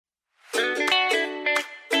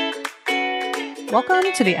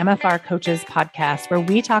Welcome to the MFR Coaches Podcast, where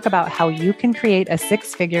we talk about how you can create a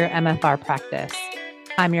six-figure MFR practice.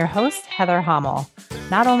 I'm your host, Heather Hommel.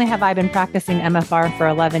 Not only have I been practicing MFR for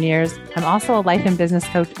 11 years, I'm also a life and business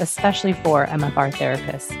coach, especially for MFR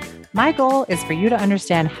therapists. My goal is for you to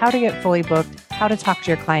understand how to get fully booked, how to talk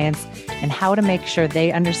to your clients, and how to make sure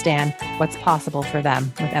they understand what's possible for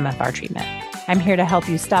them with MFR treatment. I'm here to help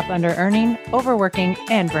you stop under-earning, overworking,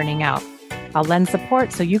 and burning out. I'll lend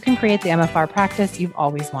support so you can create the MFR practice you've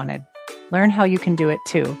always wanted. Learn how you can do it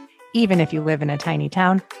too, even if you live in a tiny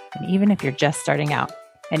town, and even if you're just starting out,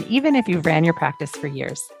 and even if you've ran your practice for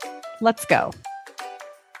years. Let's go.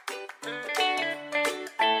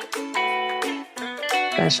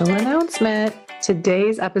 Special announcement.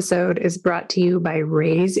 Today's episode is brought to you by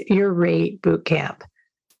Raise Your Rate Bootcamp.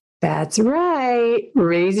 That's right.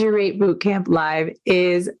 Raise Your Rate Bootcamp Live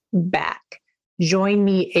is back. Join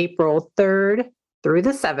me April 3rd through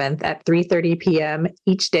the 7th at 3:30 p.m.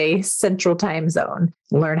 each day, Central Time Zone.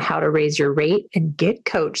 Learn how to raise your rate and get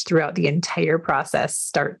coached throughout the entire process,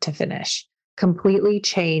 start to finish. Completely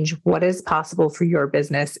change what is possible for your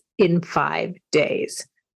business in 5 days.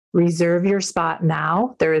 Reserve your spot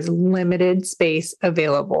now. There is limited space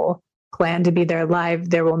available. Plan to be there live.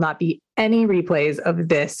 There will not be any replays of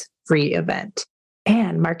this free event.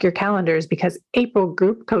 And mark your calendars because April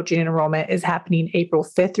group coaching enrollment is happening April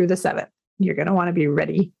 5th through the 7th. You're going to want to be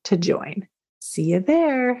ready to join. See you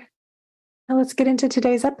there. Now let's get into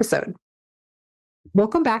today's episode.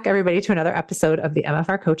 Welcome back, everybody, to another episode of the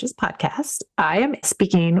MFR Coaches Podcast. I am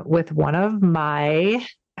speaking with one of my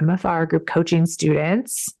MFR group coaching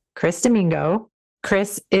students, Kris Domingo.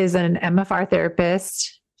 Kris is an MFR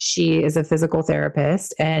therapist. She is a physical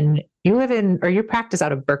therapist, and you practice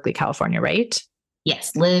out of Berkeley, California, right?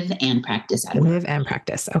 Yes, live and practice. Live and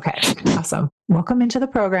practice. Okay, awesome. Welcome into the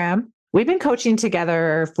program. We've been coaching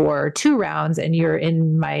together for 2 rounds, and you're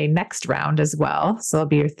in my next round as well. So it'll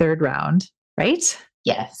be your 3rd round, right?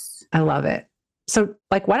 Yes. I love it. So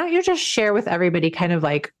why don't you just share with everybody kind of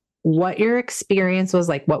what your experience was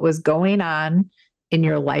like, what was going on in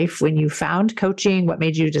your life when you found coaching, what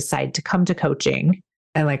made you decide to come to coaching,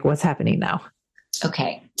 and what's happening now?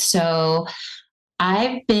 Okay. So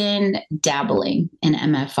I've been dabbling in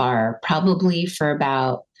MFR probably for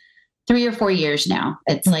about 3 or 4 years now.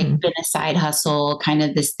 It's been a side hustle, kind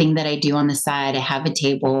of this thing that I do on the side. I have a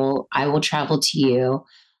table. I will travel to you.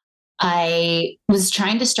 I was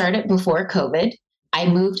trying to start it before COVID. I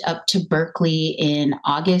moved up to Berkeley in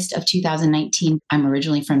August of 2019. I'm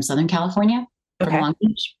originally from Southern California, from Long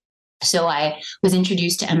Beach. So I was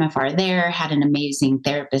introduced to MFR there, had an amazing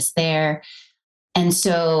therapist there. And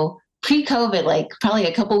so pre-COVID, probably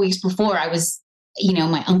a couple weeks before, I was,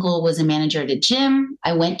 my uncle was a manager at a gym.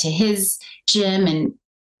 I went to his gym and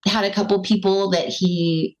had a couple people that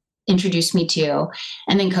he introduced me to,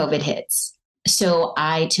 and then COVID hits. So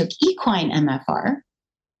I took equine MFR,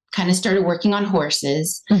 kind of started working on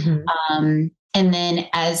horses. And then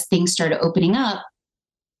as things started opening up,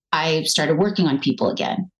 I started working on people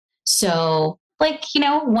again. So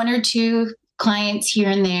 1 or 2 clients here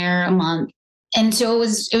and there a month. And so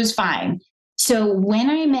it was fine. So when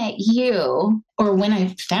I met you, or when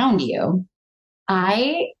I found you,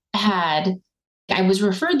 I was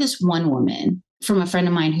referred this one woman from a friend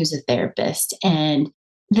of mine who's a therapist. And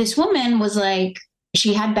this woman was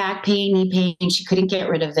she had back pain, knee pain. She couldn't get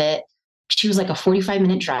rid of it. She was a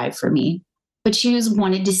 45-minute drive for me, but she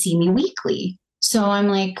wanted to see me weekly. So I'm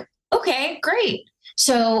okay, great.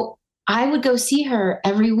 So I would go see her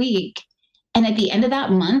every week. And at the end of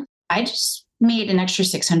that month, I just made an extra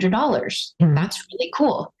 $600. That's really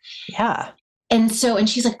cool. Yeah. And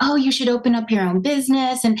she's oh, you should open up your own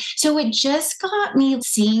business. And so it just got me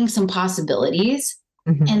seeing some possibilities.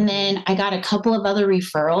 And then I got a couple of other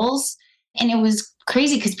referrals, and it was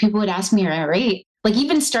crazy because people would ask me our rate.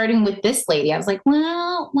 Even starting with this lady, I was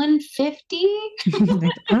well, 150.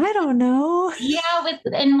 I don't know. Yeah.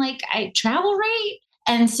 I travel rate.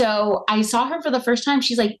 And so I saw her for the first time.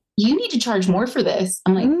 She's you need to charge more for this.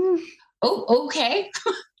 I'm oh, okay.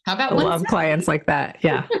 How about I love clients like that.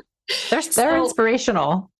 Yeah. They're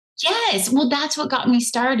inspirational. Yes. Well, that's what got me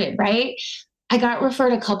started, right? I got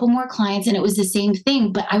referred a couple more clients, and it was the same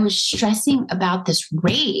thing, but I was stressing about this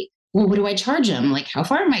rate. Well, what do I charge them? How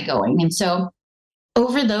far am I going? And so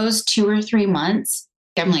over those 2 or 3 months,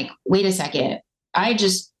 I'm wait a second. I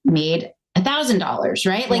just made $1,000,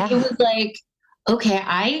 right? It was okay,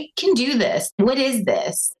 I can do this. What is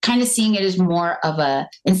this? Kind of seeing it as more of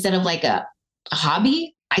instead of a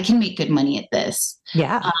hobby, I can make good money at this.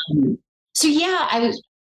 Yeah. So yeah,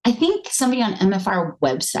 I think somebody on MFR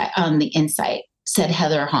website on the Insight said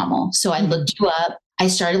Heather Hommel. So I looked you up. I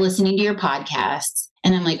started listening to your podcasts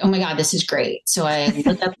and I'm like, oh my God, this is great. So I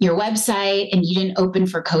looked up your website and you didn't open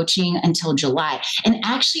for coaching until July. And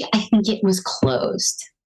actually, I think it was closed.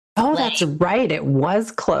 Oh, that's right. It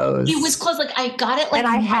was closed. It was closed. Like I got it. Like, and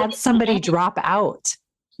I had somebody drop out.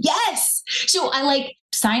 Yes. So I like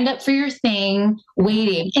signed up for your thing,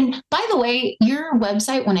 waiting. And by the way, your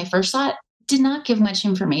website, when I first saw it, did not give much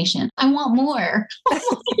information. I want more.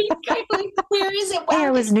 Where is it? Hey,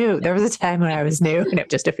 I was new. There was a time when I was new, and it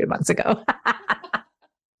was just a few months ago.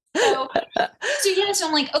 So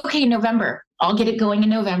I'm like, okay, November, I'll get it going in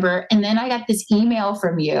November. And then I got this email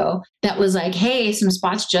from you that was like, hey, some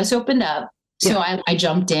spots just opened up. So I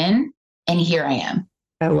jumped in and here I am.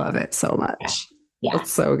 I love it so much. Yeah.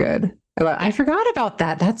 It's so good. I forgot about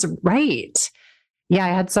that. That's right. Yeah. I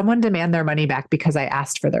had someone demand their money back because I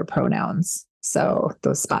asked for their pronouns. So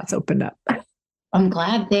those spots opened up. I'm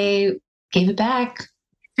glad they gave it back.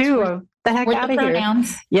 The heck out of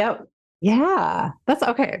pronouns. Here. Yep. Yeah. That's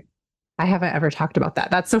okay. I haven't ever talked about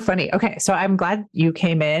that. That's so funny. Okay. So I'm glad you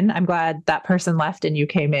came in. I'm glad that person left and you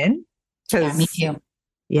came in. Yeah, me too.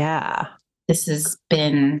 Yeah. This has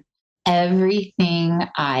been everything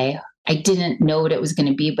I didn't know what it was going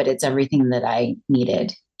to be, but it's everything that I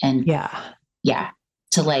needed. And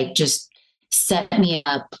to like just set me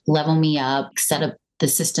up, level me up, set up the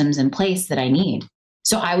systems in place that I need.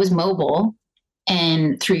 So I was mobile,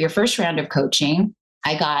 and through your first round of coaching,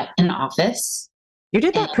 I got an office. You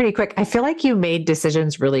did that pretty quick. I feel like you made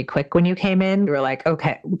decisions really quick when you came in. You were like,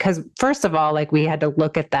 okay, because first of all, like we had to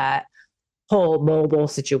look at that whole mobile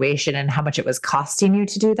situation and how much it was costing you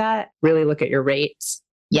to do that. Really look at your rates.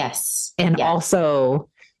 Yes. And also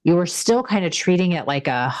you were still kind of treating it like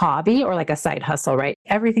a hobby or like a side hustle, right?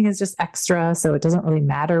 Everything is just extra. So it doesn't really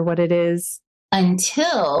matter what it is.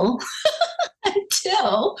 Until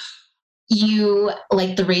you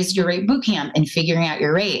like the Raise Your Rate bootcamp and figuring out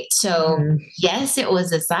your rate. So yes, it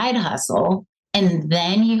was a side hustle. And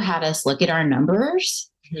then you had us look at our numbers.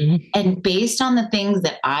 And based on the things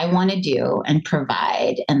that I want to do and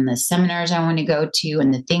provide and the seminars I want to go to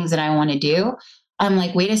and the things that I want to do, I'm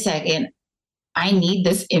like, wait a second, I need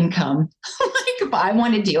this income. Like if I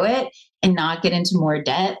want to do it and not get into more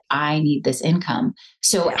debt, I need this income.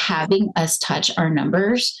 So having us touch our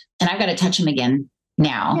numbers, and I've got to touch them again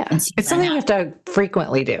now. Yeah. It's something you have to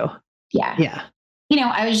frequently do. Yeah. Yeah. You know,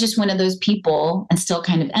 I was just one of those people and still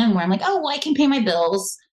kind of am where I'm like, oh, well, I can pay my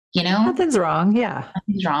bills. You know, nothing's wrong. Yeah.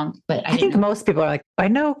 Nothing's wrong. But I think most people are like, I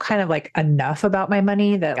know kind of like enough about my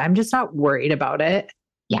money that I'm just not worried about it.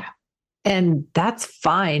 Yeah. And that's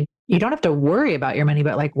fine. You don't have to worry about your money,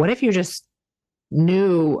 but like, what if you just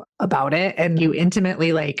knew about it and you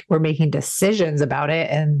intimately like were making decisions about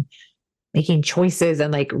it and making choices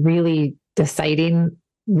and like really deciding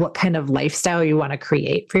what kind of lifestyle you want to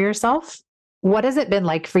create for yourself? What has it been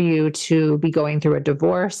like for you to be going through a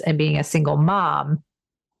divorce and being a single mom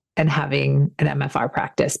and having an MFR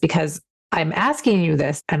practice? Because I'm asking you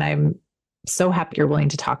this and I'm so happy you're willing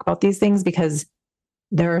to talk about these things because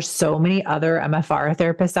there are so many other MFR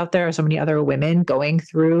therapists out there, so many other women going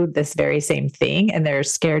through this very same thing, and they're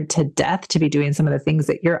scared to death to be doing some of the things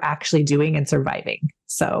that you're actually doing and surviving.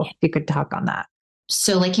 So if you could talk on that.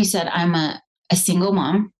 So like you said, I'm a single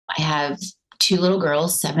mom. I have 2 little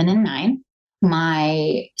girls, 7 and 9.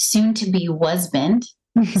 My soon-to-be husband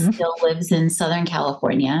still lives in Southern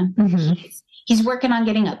California. He's working on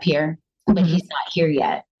getting up here, but he's not here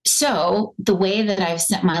yet. So the way that I've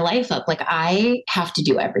set my life up, like I have to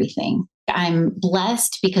do everything. I'm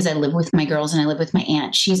blessed because I live with my girls and I live with my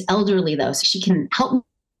aunt. She's elderly though, so she can help me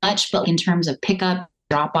much, but in terms of pickup,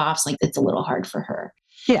 drop-offs, like it's a little hard for her.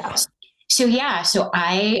 Yeah. So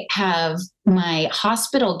I have my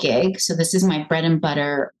hospital gig. So this is my bread and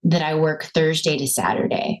butter that I work Thursday to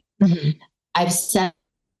Saturday. I've set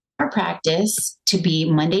our practice to be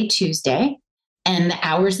Monday, Tuesday, and the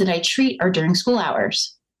hours that I treat are during school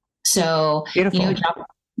hours. So, beautiful.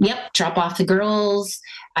 Drop off the girls.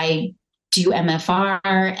 I do MFR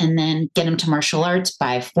and then get them to martial arts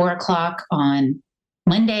by 4:00 on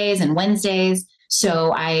Mondays and Wednesdays.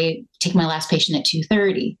 So I take my last patient at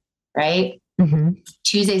 2:30, right?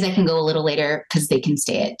 Tuesdays I can go a little later because they can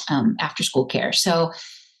stay at after school care. So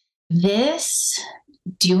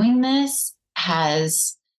doing this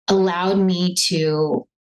has allowed me to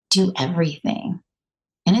do everything.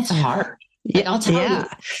 And it's hard. Like, I'll tell you,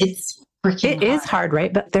 it's freaking hard. It is hard,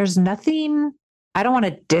 right? But there's nothing, I don't want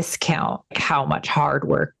to discount how much hard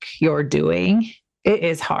work you're doing. It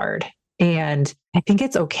is hard. And I think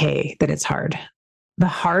it's okay that it's hard. The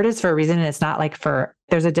hard is for a reason. And it's not like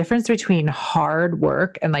there's a difference between hard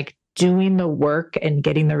work and like doing the work and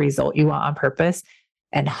getting the result you want on purpose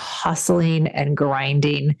and hustling and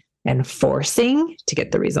grinding and forcing to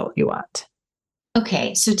get the result you want.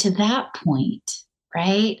 Okay. So to that point,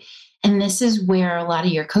 right? And this is where a lot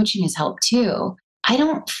of your coaching has helped too. I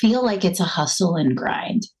don't feel like it's a hustle and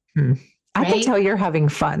grind. I can tell you're having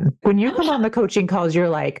fun. When you come on the coaching calls, you're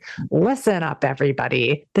like, listen up,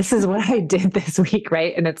 everybody. This is what I did this week,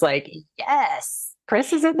 right? And it's like, yes,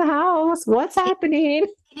 Kris is in the house. What's happening?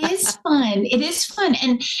 It is fun. It is fun.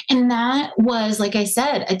 And that was, like I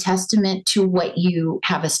said, a testament to what you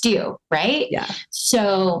have us do, right? Yeah.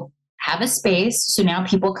 So have a space. So now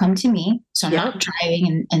people come to me. So I'm not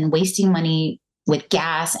driving and wasting money with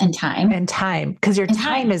gas and time. And time, because your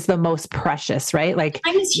time is the most precious, right? Like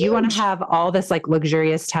you want to have all this like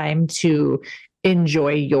luxurious time to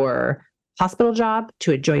enjoy your hospital job,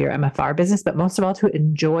 to enjoy your MFR business, but most of all to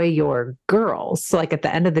enjoy your girls. So like at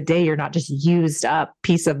the end of the day, you're not just used up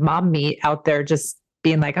piece of mom meat out there just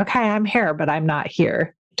being like, okay, I'm here, but I'm not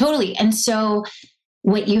here. Totally. And so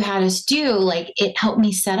what you had us do, like it helped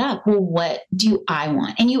me set up, well, what do I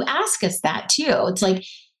want? And you ask us that too. It's like,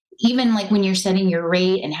 even like when you're setting your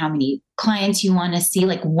rate and how many clients you want to see,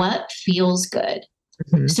 like what feels good.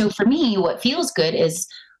 Mm-hmm. So for me, what feels good is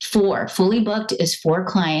fully booked is 4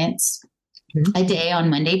 clients a day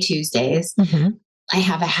on Monday, Tuesdays. I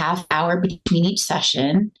have a half hour between each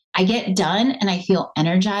session. I get done and I feel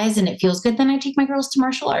energized and it feels good. Then I take my girls to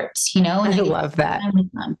martial arts, and I love that.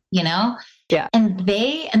 Them, Yeah. And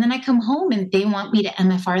then I come home and they want me to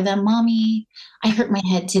MFR them. Mommy, I hurt my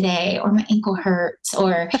head today, or my ankle hurts,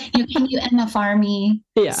 or, can you MFR me?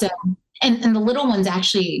 Yeah. So, and the little one's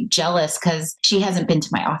actually jealous because she hasn't been to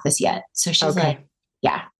my office yet. So she's like,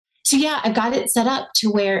 yeah. So yeah, I got it set up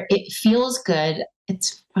to where it feels good.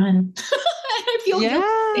 It's fun. I feel good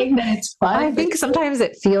saying that it's fun. I think sometimes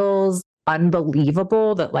it feels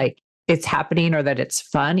unbelievable that like it's happening or that it's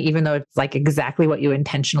fun, even though it's like exactly what you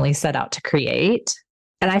intentionally set out to create.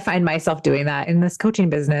 And I find myself doing that in this coaching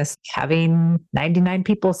business, having 99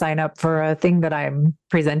 people sign up for a thing that I'm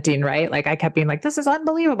presenting, right? Like I kept being like, this is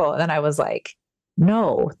unbelievable. And then I was like,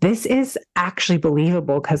 no, this is actually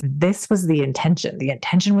believable because this was the intention. The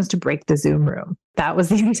intention was to break the Zoom room. That was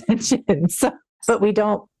the intention. So, but we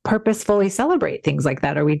don't purposefully celebrate things like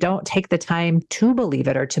that, or we don't take the time to believe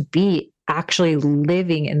it or to be actually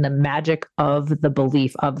living in the magic of the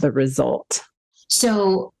belief of the result.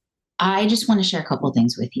 So I just want to share a couple of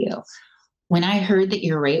things with you. When I heard that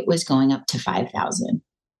your rate was going up to 5,000,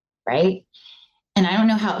 right? And I don't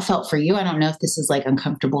know how it felt for you. I don't know if this is like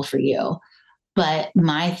uncomfortable for you, but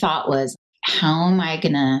my thought was, how am I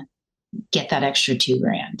going to get that extra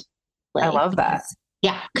 $2,000? Like, I love that.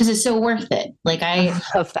 Yeah. Cause it's so worth it. Like I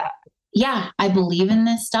love that. Yeah. I believe in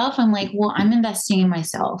this stuff. I'm like, well, I'm investing in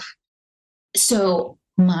myself. So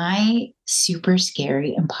my super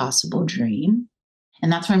scary, impossible dream,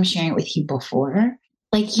 and that's why I'm sharing it with you before.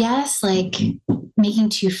 Like, yes, like making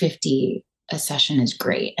 $250 a session is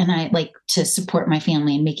great. And I like to support my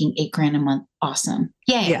family and making $8,000 a month. Awesome.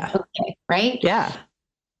 Yay. Yeah. Okay. Right. Yeah.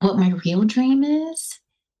 What my real dream is.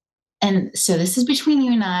 And so this is between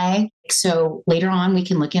you and I. So later on we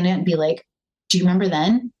can look at it and be like, do you remember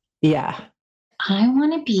then? Yeah. I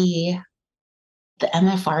want to be the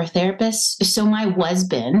MFR therapist. So my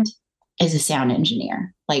husband is a sound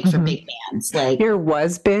engineer, like for big bands. Like your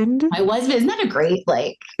husband? My husband. Isn't that a great,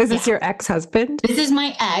 like, is this your ex-husband? This is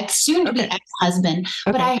my ex, soon to be ex-husband.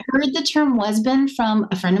 Okay. But I heard the term husband from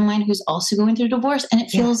a friend of mine who's also going through divorce, and it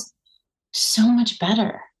feels so much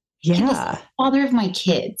better. Yeah. He's the father of my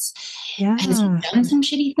kids. Yeah. Has he done some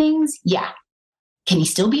shitty things? Yeah. Can he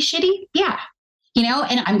still be shitty? Yeah.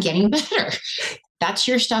 And I'm getting better. That's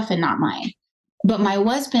your stuff and not mine. But my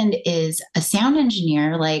husband is a sound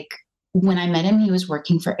engineer. Like when I met him, he was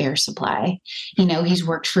working for Air Supply. He's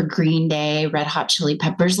worked for Green Day, Red Hot Chili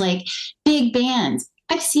Peppers, like big bands.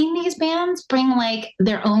 I've seen these bands bring like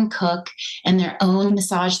their own cook and their own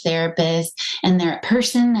massage therapist and their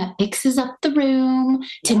person that fixes up the room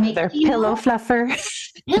to make their pillow fluffer.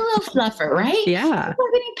 Pillow fluffer, right? Yeah.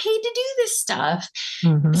 We're getting paid to do this stuff.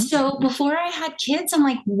 So before I had kids, I'm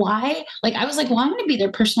like, why? Like, I was like, well, I'm going to be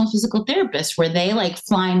their personal physical therapist where they like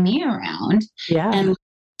fly me around and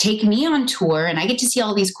take me on tour and I get to see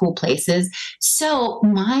all these cool places. So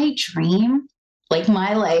my dream,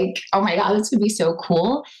 oh my God, this would be so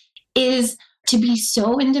cool, is to be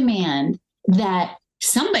so in demand that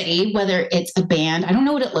somebody, whether it's a band, I don't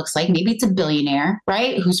know what it looks like, maybe it's a billionaire,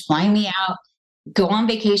 right? Who's flying me out, go on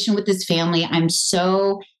vacation with his family. I'm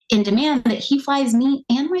so in demand that he flies me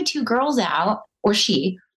and my 2 girls out, or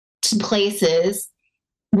she, to places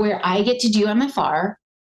where I get to do MFR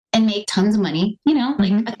and make tons of money, like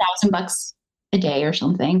 $1,000 a day or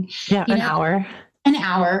something. Yeah, an hour. an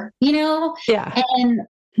hour, Yeah. and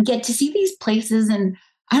get to see these places. And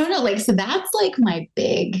I don't know, like, so that's like my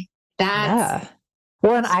Yeah.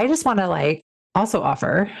 Well, and I just want to like also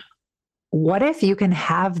offer, what if you can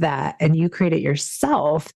have that and you create it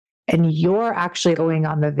yourself and you're actually going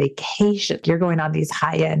on the vacation? You're going on these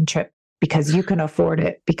high-end trips because you can afford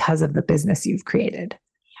it because of the business you've created,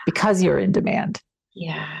 because you're in demand.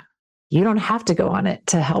 Yeah. You don't have to go on it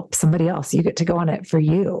to help somebody else. You get to go on it for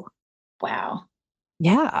you. Wow.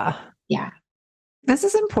 Yeah. Yeah. This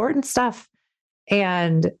is important stuff.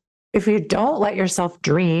 And if you don't let yourself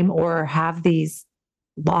dream or have these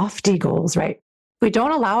lofty goals, right? We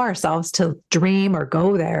don't allow ourselves to dream or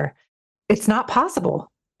go there. It's not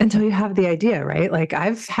possible until you have the idea, right? Like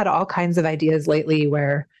I've had all kinds of ideas lately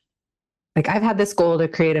where like I've had this goal to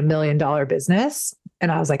create $1 million business.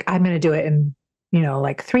 And I was like, I'm going to do it in,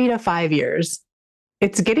 like 3 to 5 years.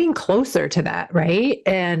 It's getting closer to that, right?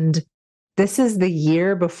 And this is the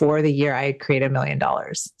year before the year I create $1 million.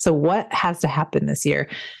 So what has to happen this year?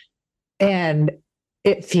 And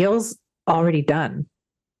it feels already done.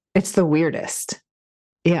 It's the weirdest.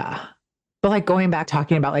 Yeah. But like going back,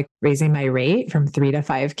 talking about like raising my rate from 3 to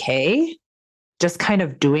 5K, just kind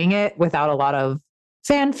of doing it without a lot of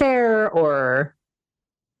fanfare or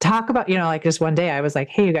talk about, like just one day I was like,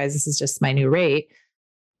 hey, you guys, this is just my new rate.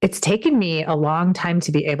 It's taken me a long time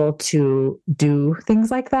to be able to do things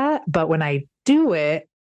like that. But when I do it,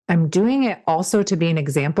 I'm doing it also to be an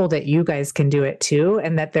example that you guys can do it too.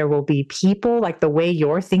 And that there will be people like the way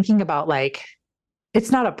you're thinking about, like, it's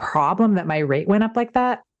not a problem that my rate went up like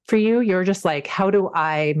that for you. You're just like, how do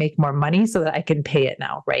I make more money so that I can pay it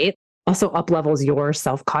now? Right. Also up levels your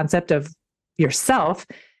self-concept of yourself.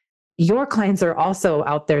 Your clients are also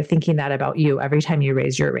out there thinking that about you every time you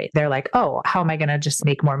raise your rate. They're like, oh, how am I going to just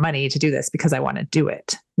make more money to do this because I want to do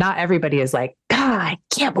it? Not everybody is like, God, I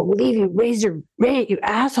can't believe you raised your rate, you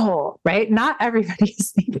asshole, right? Not everybody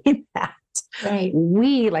is thinking that. Right.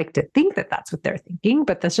 We like to think that that's what they're thinking,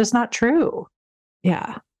 but that's just not true.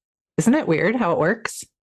 Yeah. Isn't it weird how it works?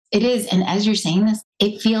 It is. And as you're saying this,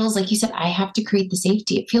 it feels like you said, I have to create the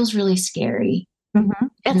safety. It feels really scary. Mm-hmm.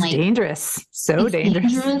 And it's like dangerous. So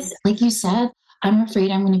dangerous. Like you said, I'm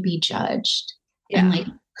afraid I'm going to be judged. Yeah. And like,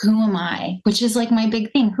 who am I? Which is like my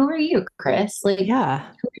big thing. Who are you, Kris? Like, yeah.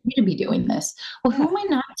 Who are you to be doing this? Well, who am I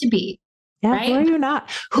not to be? Yeah. Right? Who are you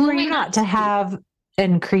not? Who are you not to have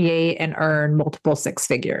and create and earn multiple 6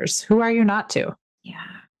 figures? Who are you not to? Yeah.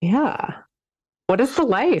 Yeah. What is the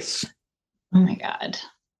life? Oh my God.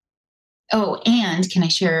 Oh, and can I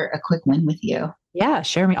share a quick win with you? Yeah,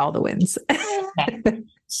 share me all the wins. Okay.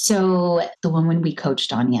 So the woman we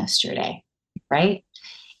coached on yesterday, right?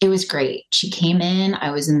 It was great. She came in.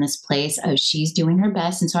 I was in this place. She's doing her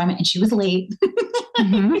best. And so and she was late.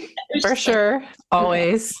 Mm-hmm. For sure.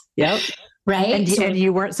 Always. Yep. Right. And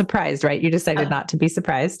you weren't surprised, right? You decided not to be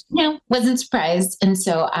surprised. No, wasn't surprised. And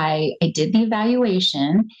so I did the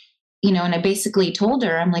evaluation, and I basically told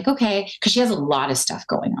her, I'm like, okay, because she has a lot of stuff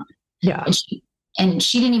going on. Yeah. And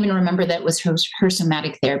she didn't even remember that it was her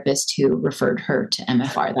somatic therapist who referred her to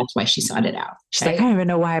MFR. That's why she sought it out. She's like, I don't even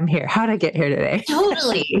know why I'm here. How did I get here today?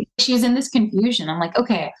 Totally. She was in this confusion. I'm like,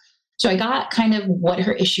 okay. So I got kind of what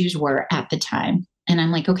her issues were at the time. And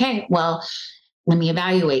I'm like, okay, well, let me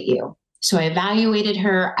evaluate you. So I evaluated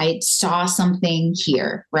her. I saw something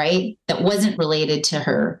here, right, that wasn't related to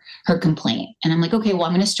her complaint. And I'm like, okay, well,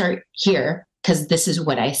 I'm going to start here because this is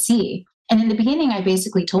what I see. And in the beginning, I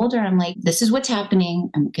basically told her, I'm like, this is what's happening.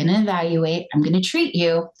 I'm going to evaluate. I'm going to treat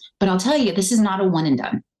you. But I'll tell you, this is not a one and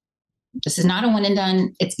done. This is not a one and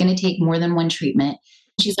done. It's going to take more than one treatment.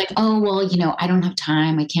 She's like, oh, well, I don't have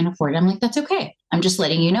time. I can't afford it. I'm like, that's okay. I'm just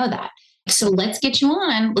letting you know that. So let's get you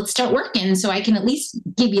on. Let's start working so I can at least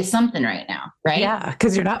give you something right now. Right. Yeah.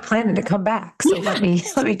 Because you're not planning to come back. So let me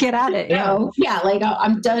get at it. Yeah. Yeah. Like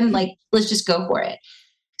I'm done. Like, let's just go for it.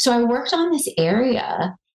 So I worked on this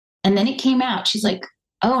area and then it came out. She's like,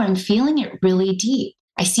 oh, I'm feeling it really deep.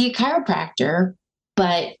 I see a chiropractor,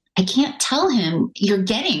 but I can't tell him you're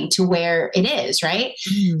getting to where it is. Right.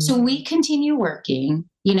 So we continue working.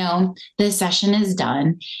 The session is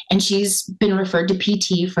done and she's been referred to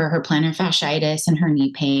PT for her plantar fasciitis and her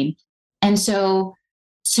knee pain. And so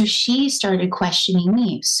she started questioning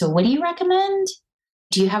me. So what do you recommend?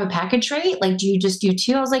 Do you have a package rate? Like, do you just do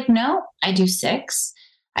 2? I was like, no, I do 6.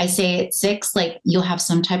 I say at 6, like you'll have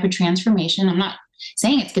some type of transformation. I'm not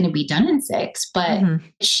saying it's going to be done in 6, but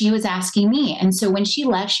she was asking me. And so when she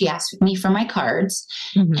left, she asked me for my cards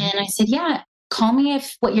and I said, yeah, call me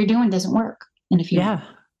if what you're doing doesn't work. And if you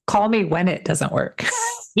call me when it doesn't work.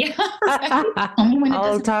 Yeah. Right. Only when it I'll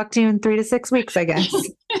doesn't. talk to you in 3 to 6 weeks, I guess.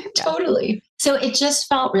 Totally. So it just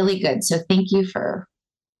felt really good. So thank you for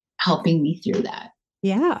helping me through that.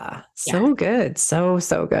 Yeah. So good. So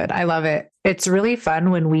good. I love it. It's really fun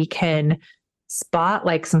when we can spot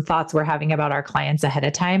like some thoughts we're having about our clients ahead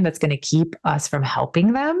of time that's going to keep us from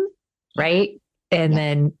helping them. Right. And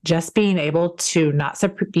then just being able to not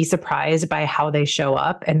be surprised by how they show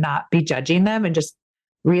up and not be judging them and just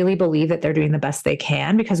really believe that they're doing the best they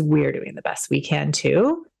can because we're doing the best we can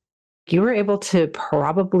too. You were able to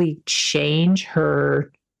probably change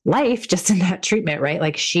her life just in that treatment, right?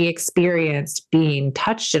 Like she experienced being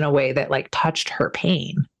touched in a way that like touched her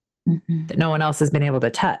pain that no one else has been able to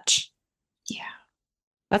touch. Yeah.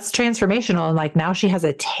 That's transformational. And like now she has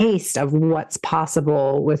a taste of what's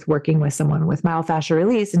possible with working with someone with myofascial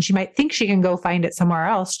release. And she might think she can go find it somewhere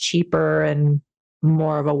else cheaper and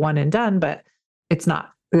more of a one and done, but it's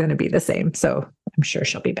not going to be the same. So I'm sure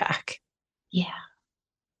she'll be back. Yeah.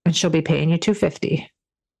 And she'll be paying you $250.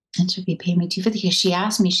 And she'll be paying me $250 because she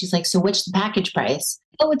asked me, she's like, so what's the package price?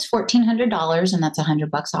 Oh, it's $1,400 and that's $100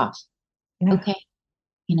 off. Yeah. Okay.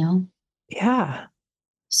 You know? Yeah.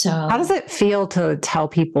 So how does it feel to tell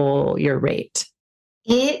people your rate?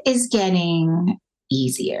 It is getting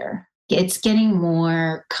easier. It's getting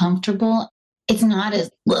more comfortable. It's not as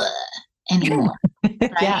anymore.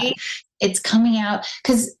 Right? Yeah. It's coming out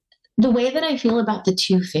because the way that I feel about the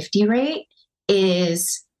 $250 rate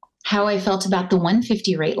is how I felt about the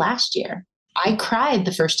 $150 rate last year. I cried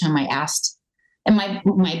the first time I asked. And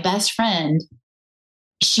my best friend,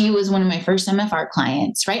 she was one of my first MFR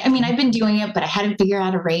clients, right? I mean, I've been doing it, but I hadn't figured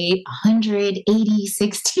out a rate, 100, 80,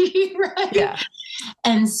 60, right? Yeah.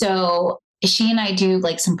 And so she and I do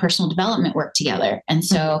like some personal development work together. And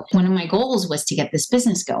so one of my goals was to get this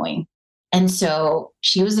business going. And so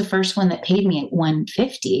she was the first one that paid me at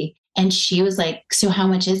 $150. And she was like, so how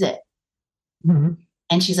much is it? Mm-hmm.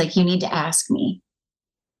 And she's like, you need to ask me.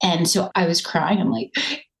 And so I was crying. I'm like,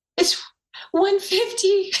 it's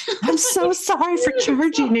 $150. I'm so sorry for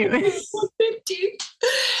charging you. $150.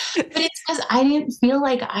 But it's because I didn't feel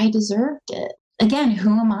like I deserved it. Again,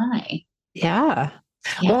 who am I? Yeah.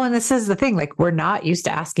 Well, and this is the thing, like we're not used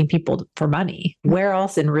to asking people for money. Where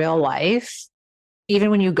else in real life, even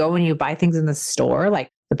when you go and you buy things in the store, like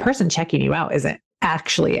the person checking you out isn't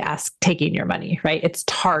actually taking your money, right? It's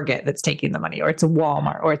Target that's taking the money, or it's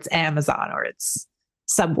Walmart, or it's Amazon, or it's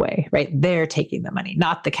Subway, right? They're taking the money,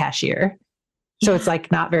 not the cashier. So it's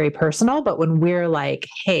like not very personal, but when we're like,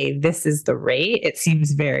 hey, this is the rate, it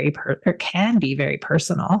seems or can be very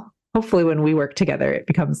personal. Hopefully when we work together, it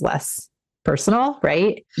becomes less personal,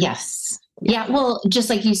 right? Yes. Yeah. Well, just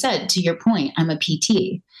like you said, to your point, I'm a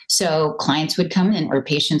PT. So clients would come in or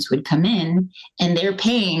patients would come in and they're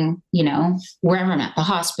paying, wherever I'm at, the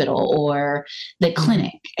hospital or the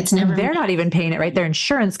clinic. It's never, they're not even paying it, right? Their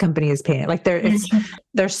insurance company is paying it. Like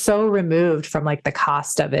they're so removed from like the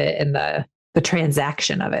cost of it and the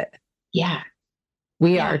transaction of it. Yeah.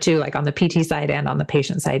 We are too, like on the PT side and on the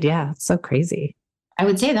patient side. Yeah. It's so crazy. I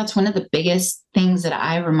would say that's one of the biggest things that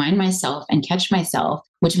I remind myself and catch myself,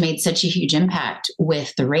 which made such a huge impact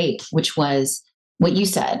with the rate, which was what you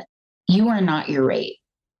said. You are not your rate.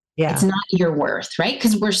 Yeah. It's not your worth, right?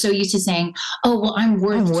 Because we're so used to saying, oh, well, I'm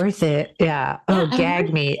worth it. Yeah. Oh,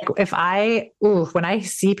 gag me. When I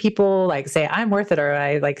see people like say I'm worth it, or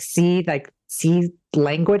I like see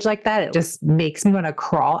language like that, it just makes me want to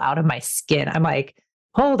crawl out of my skin. I'm like,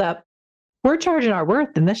 hold up. We're charging our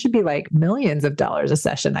worth, and this should be like millions of dollars a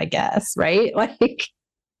session, I guess, right? Like,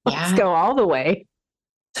 let's go all the way.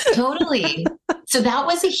 Totally. So that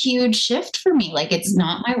was a huge shift for me. Like, it's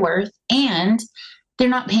not my worth, and they're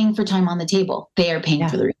not paying for time on the table. They are paying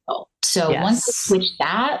for the result. So once I switch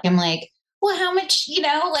that, I'm like, well, how much,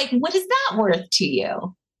 what is that worth to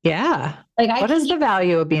you? Yeah. Like, what is the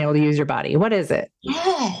value of being able to use your body? What is it?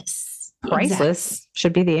 Yes. Priceless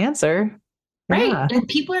should be the answer. Right. Yeah. And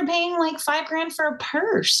people are paying like $5,000 for a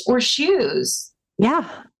purse or shoes. Yeah.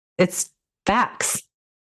 It's facts.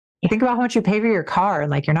 Think about how much you pay for your car, and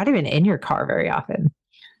like, you're not even in your car very often.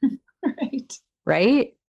 Right.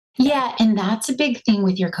 Right. Yeah. And that's a big thing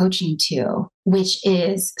with your coaching too, which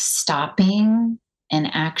is stopping and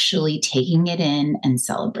actually taking it in and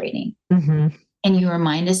celebrating. Mm-hmm. And you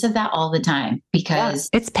remind us of that all the time because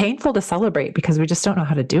it's painful to celebrate because we just don't know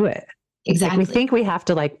how to do it. Exactly. Like we think we have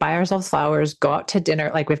to like buy ourselves flowers, go out to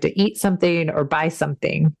dinner, like we have to eat something or buy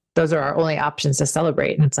something. Those are our only options to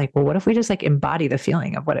celebrate. And it's like, well, what if we just like embody the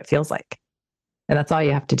feeling of what it feels like? And that's all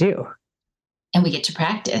you have to do. And we get to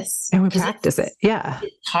practice. And we practice it. Yeah.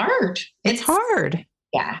 It's hard. It's hard.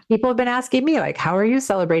 Yeah. People have been asking me like, how are you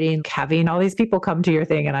celebrating having all these people come to your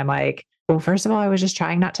thing? And I'm like, well, first of all, I was just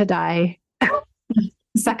trying not to die.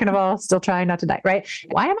 Second of all, still trying not to die, right?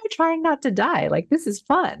 Why am I trying not to die? Like, this is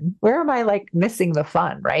fun. Where am I like missing the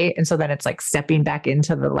fun, right? And so then it's like stepping back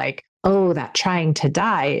into the like, oh, that trying to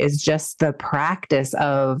die is just the practice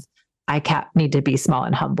of need to be small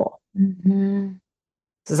and humble. Mm-hmm.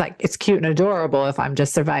 So it's like, it's cute and adorable if I'm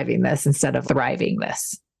just surviving this instead of thriving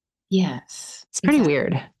this. Yes. It's pretty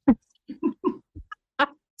weird.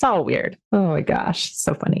 It's all weird. Oh my gosh.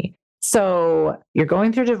 So funny. So you're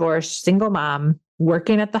going through divorce, single mom,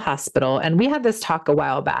 working at the hospital. And we had this talk a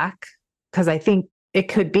while back because I think it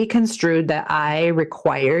could be construed that I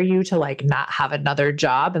require you to like not have another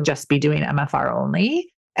job and just be doing MFR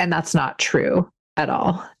only. And that's not true at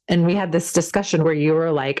all. And we had this discussion where you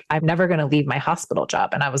were like, I'm never going to leave my hospital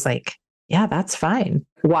job. And I was like, yeah, that's fine.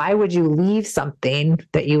 Why would you leave something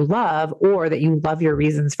that you love or that you love your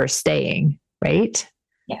reasons for staying? Right.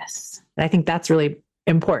 Yes. And I think that's really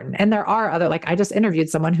important. And there are other, like I just interviewed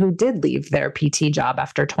someone who did leave their PT job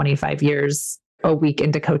after 25 years, a week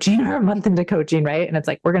into coaching or a month into coaching. Right. And it's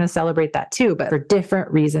like, we're going to celebrate that too, but for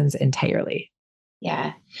different reasons entirely.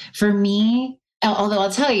 Yeah. For me, although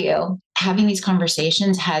I'll tell you, having these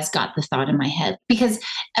conversations has got the thought in my head because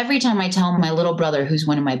every time I tell my little brother, who's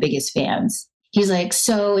one of my biggest fans, he's like,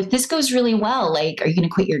 so if this goes really well, like, are you going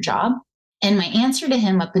to quit your job? And my answer to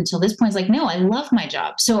him up until this point is like, no, I love my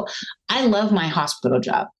job. So I love my hospital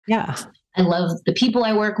job. Yeah. I love the people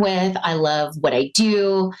I work with. I love what I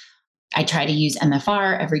do. I try to use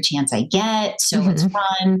MFR every chance I get. So it's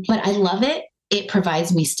fun, but I love it. It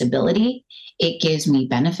provides me stability. It gives me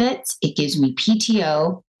benefits. It gives me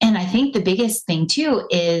PTO. And I think the biggest thing too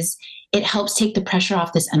is it helps take the pressure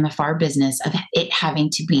off this MFR business of it having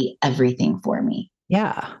to be everything for me.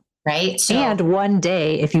 Yeah. Right. So, and one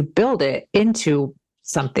day, if you build it into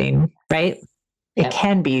something, right, it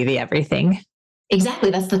can be the everything.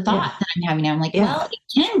 Exactly. That's the thought that I'm having now. I'm like, well, it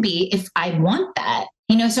can be if I want that,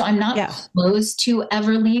 so I'm not close to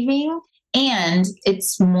ever leaving. And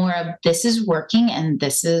it's more of this is working and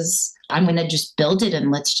I'm going to just build it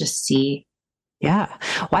and let's just see. Yeah.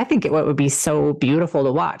 Well, I think what would be so beautiful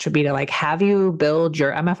to watch would be to like have you build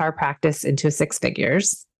your MFR practice into 6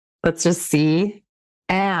 figures. Let's just see.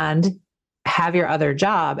 And have your other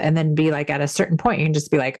job and then be like, at a certain point, you can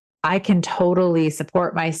just be like, I can totally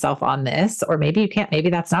support myself on this. Or maybe you can't, maybe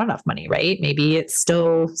that's not enough money, right? Maybe it's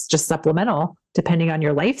still just supplemental depending on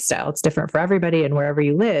your lifestyle. It's different for everybody and wherever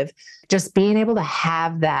you live. Just being able to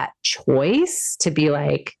have that choice to be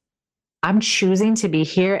like, I'm choosing to be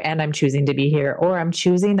here and I'm choosing to be here, or I'm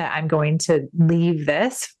choosing that I'm going to leave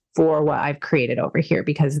this for what I've created over here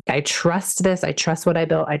because I trust this. I trust what I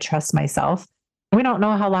built. I trust myself. We don't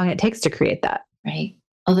know how long it takes to create that. Right.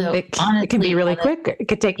 Although honestly, it can be really quick. It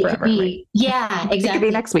could take forever. Yeah, exactly. It could be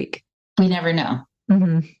next week. We never know.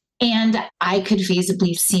 Mm-hmm. And I could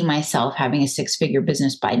feasibly see myself having a 6-figure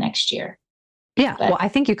business by next year. Yeah. Well, I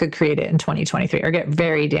think you could create it in 2023 or get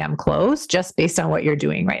very damn close just based on what you're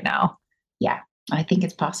doing right now. Yeah. I think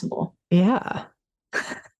it's possible. Yeah.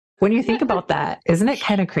 When you think about that, isn't it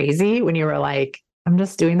kind of crazy when you were like, I'm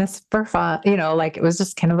just doing this for fun, like it was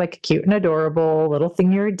just kind of like a cute and adorable little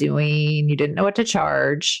thing you were doing. You didn't know what to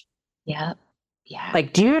charge. Yeah. Yeah.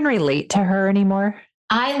 Like, do you even relate to her anymore?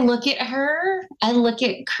 I look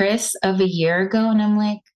at Kris of a year ago and I'm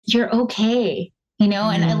like, you're okay. And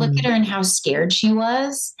I look at her and how scared she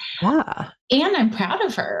was. Yeah. And I'm proud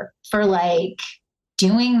of her for like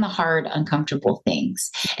doing the hard, uncomfortable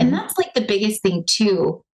things. And that's like the biggest thing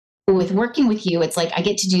too. With working with you, it's like I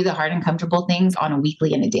get to do the hard and comfortable things on a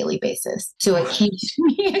weekly and a daily basis. So it keeps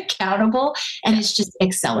me accountable and it's just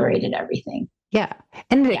accelerated everything. Yeah.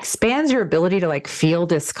 And it expands your ability to like feel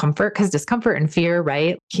discomfort because discomfort and fear,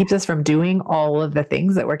 right, keeps us from doing all of the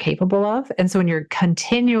things that we're capable of. And so when you're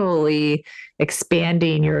continually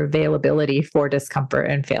expanding your availability for discomfort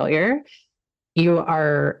and failure, you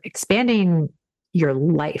are expanding your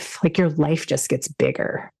life. Like your life just gets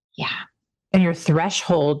bigger. Yeah. And your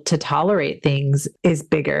threshold to tolerate things is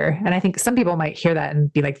bigger. And I think some people might hear that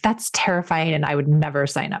and be like, that's terrifying. And I would never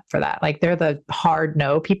sign up for that. Like they're the hard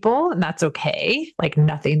no people and that's okay. Like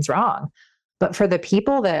nothing's wrong. But for the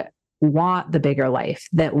people that want the bigger life,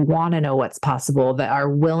 that want to know what's possible, that are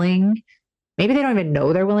willing, maybe they don't even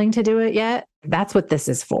know they're willing to do it yet. That's what this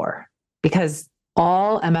is for. Because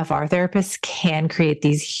all MFR therapists can create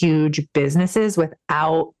these huge businesses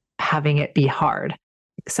without having it be hard.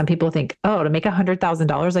 Some people think, oh, to make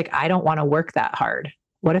 $100,000, like I don't want to work that hard.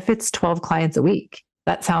 What if it's 12 clients a week?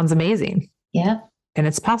 That sounds amazing. Yeah. And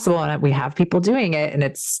it's possible. And we have people doing it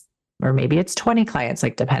and or maybe it's 20 clients,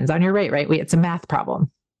 like depends on your rate, right? It's a math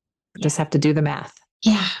problem. Just have to do the math.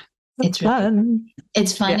 Yeah. It's really fun.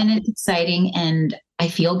 It's fun and it's exciting and I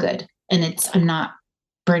feel good and I'm not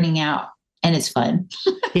burning out and it's fun.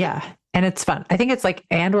 Yeah. And it's fun. I think it's like,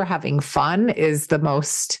 and we're having fun is the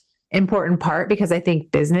most important part because I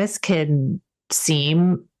think business can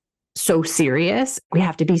seem so serious. We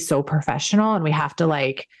have to be so professional and we have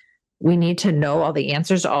to we need to know all the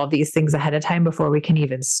answers to all of these things ahead of time before we can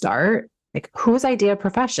even start. Like whose idea of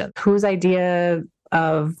profession, whose idea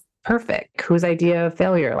of perfect, whose idea of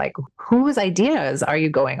failure, like whose ideas are you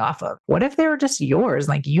going off of? What if they were just yours?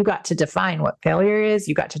 Like you got to define what failure is.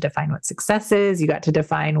 You got to define what success is. You got to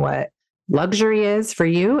define what luxury is for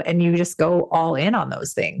you. And you just go all in on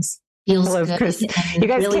those things. Feels I love good. Kris. You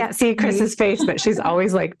guys really can't see Kris's face, but she's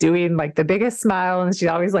always like doing like the biggest smile. And she's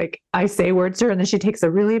always like, I say words to her and then she takes a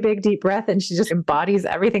really big deep breath and she just embodies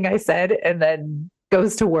everything I said and then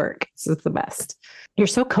goes to work. So it's the best. You're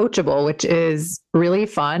so coachable, which is really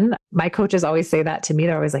fun. My coaches always say that to me.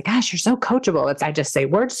 They're always like, gosh, you're so coachable. I just say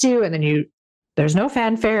words to you and then there's no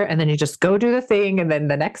fanfare and then you just go do the thing. And then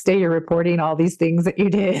the next day you're reporting all these things that you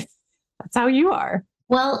did. That's how you are.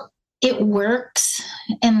 Well, it works.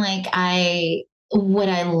 And what I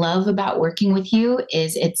love about working with you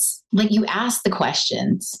is it's like you ask the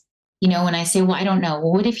questions, when I say, well, I don't know.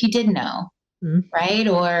 Well, what if you did know? Mm-hmm. Right.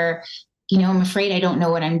 Or, I'm afraid I don't know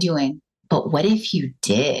what I'm doing, but what if you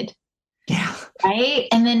did? Yeah. Right.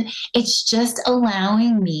 And then it's just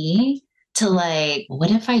allowing me to what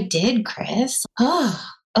if I did, Kris? Oh,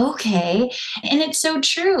 okay. And it's so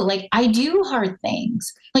true. Like I do hard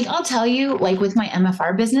things. Like I'll tell you, like with my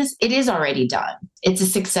MFR business, it is already done. It's a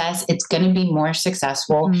success. It's going to be more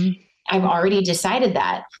successful. Mm-hmm. I've already decided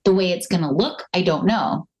that. The way it's going to look, I don't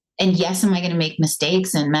know. And yes, am I going to make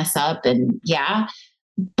mistakes and mess up? And yeah,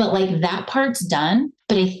 but that part's done.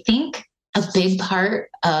 But I think a big part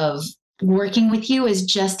of working with you is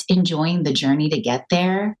just enjoying the journey to get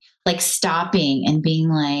there. Like stopping and being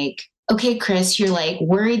like, okay, Kris, you're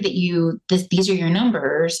worried that these are your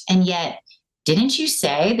numbers. And yet, didn't you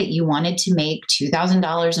say that you wanted to make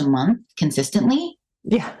 $2,000 a month consistently?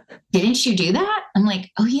 Yeah. Didn't you do that? I'm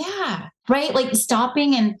like, oh yeah. Right. Like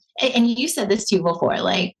stopping and you said this too before,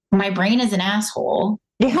 my brain is an asshole.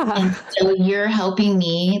 Yeah. And so you're helping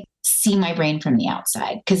me see my brain from the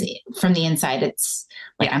outside because from the inside, it's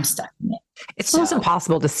I'm stuck in it. It's almost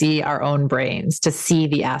impossible to see our own brains, to see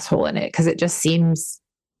the asshole in it because it just seems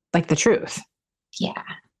like the truth. Yeah.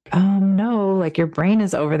 No, your brain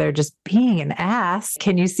is over there just being an ass.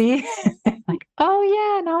 Can you see? Oh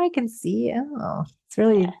yeah, now I can see. Oh, it's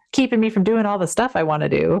really keeping me from doing all the stuff I want to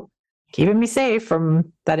do, keeping me safe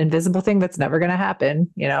from that invisible thing that's never going to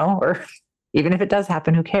happen, or even if it does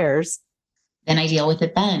happen, who cares? Then I deal with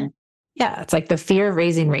it then. Yeah. It's like the fear of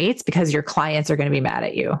raising rates because your clients are going to be mad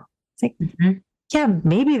at you. It's like, yeah,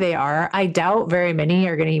 maybe they are. I doubt very many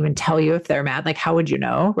are going to even tell you if they're mad. Like, how would you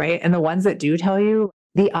know? Right. And the ones that do tell you,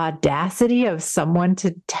 the audacity of someone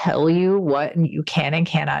to tell you what you can and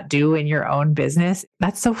cannot do in your own business.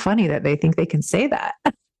 That's so funny that they think they can say that.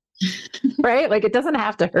 Right. Like it doesn't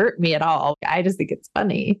have to hurt me at all. I just think it's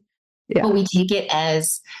funny. Yeah. But we take it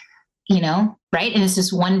as, right. And it's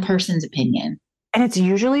just one person's opinion. And it's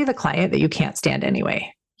usually the client that you can't stand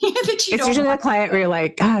anyway. It's usually the client where you're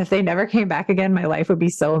like, God, if they never came back again, my life would be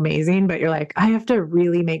so amazing. But you're like, I have to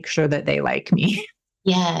really make sure that they like me.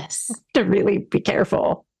 Yes. To really be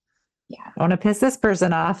careful. Yeah. I don't want to piss this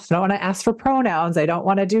person off. I don't want to ask for pronouns. I don't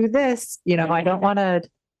want to do this. I don't want to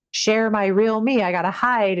share my real me. I got to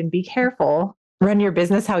hide and be careful. Run your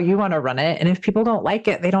business how you want to run it. And if people don't like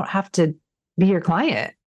it, they don't have to be your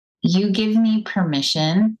client. You give me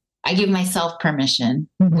permission. I give myself permission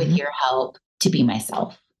with your help to be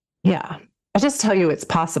myself. Yeah. I just tell you it's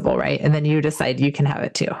possible, right? And then you decide you can have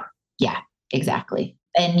it too. Yeah, exactly.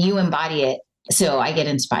 And you embody it. So I get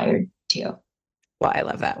inspired too. Well, I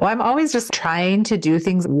love that. Well, I'm always just trying to do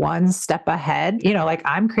things one step ahead.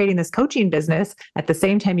 I'm creating this coaching business at the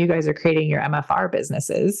same time you guys are creating your MFR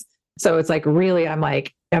businesses. So it's really, I'm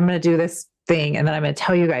going to do this thing and then I'm going to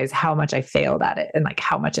tell you guys how much I failed at it and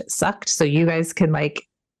how much it sucked. So you guys can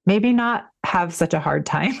maybe not have such a hard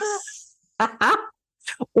time.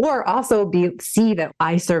 Or also see that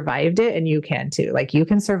I survived it and you can too. You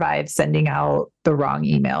can survive sending out the wrong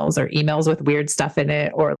emails or emails with weird stuff in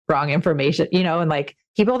it or wrong information, and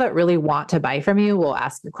people that really want to buy from you will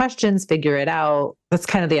ask the questions, figure it out. That's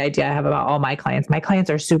kind of the idea I have about all my clients. My clients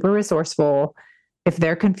are super resourceful. If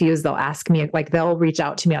they're confused, they'll ask me, they'll reach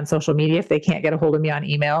out to me on social media. If they can't get a hold of me on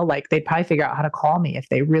email, they'd probably figure out how to call me if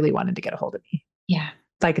they really wanted to get a hold of me. Yeah.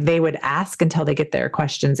 They would ask until they get their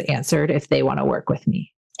questions answered if they want to work with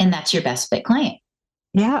me. And that's your best fit client.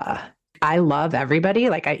 Yeah. I love everybody.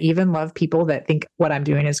 Like I even love people that think what I'm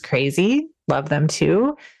doing is crazy, love them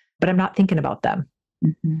too, but I'm not thinking about them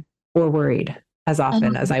or worried as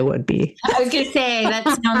often as I would be. I was going to say, that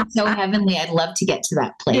sounds so heavenly. I'd love to get to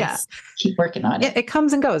that place. Yeah. Keep working on it. It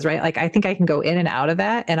comes and goes, right? Like I think I can go in and out of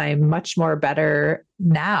that. And I'm much more better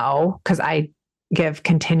now because I give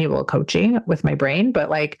continual coaching with my brain, but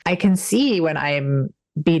like I can see when I'm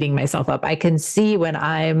beating myself up. I can see when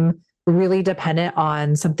I'm really dependent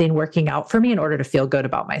on something working out for me in order to feel good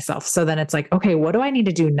about myself. So then it's like, okay, what do I need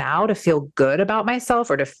to do now to feel good about myself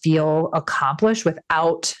or to feel accomplished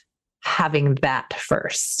without having that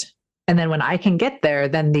first? And then when I can get there,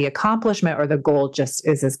 then the accomplishment or the goal just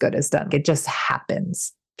is as good as done. It just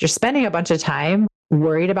happens. If you're spending a bunch of time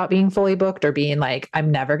worried about being fully booked or being like,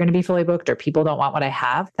 I'm never going to be fully booked or people don't want what I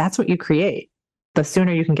have, that's what you create. The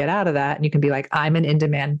sooner you can get out of that and you can be like, I'm an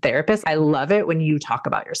in-demand therapist. I love it when you talk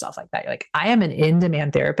about yourself like that. You're like, I am an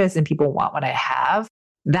in-demand therapist and people want what I have.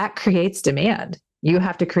 That creates demand. You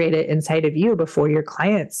have to create it inside of you before your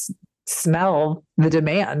clients smell the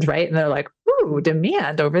demand, right? And they're like, ooh,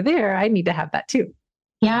 demand over there. I need to have that too.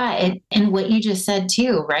 Yeah. And what you just said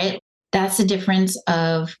too, right? That's the difference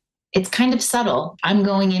of, it's kind of subtle. I'm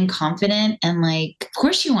going in confident and like, of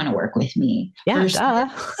course you want to work with me. Yeah, versus, duh.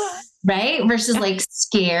 Right? Versus like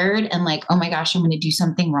scared and like, oh my gosh, I'm going to do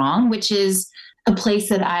something wrong, which is a place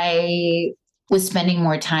that I was spending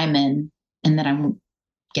more time in and that I'm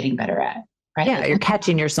getting better at. Right? Yeah, you're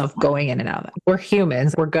catching yourself going in and out. We're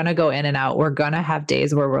humans. We're going to go in and out. We're going to have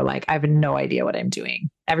days where we're like, I have no idea what I'm doing.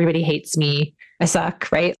 Everybody hates me. I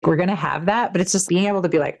suck, right? We're going to have that, but it's just being able to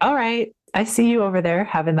be like, all right, I see you over there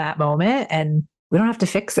having that moment and we don't have to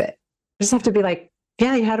fix it. We just have to be like,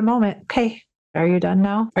 yeah, you had a moment. Okay. Are you done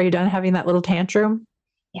now? Are you done having that little tantrum?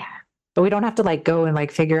 Yeah. But we don't have to like go and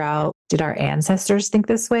like figure out, did our ancestors think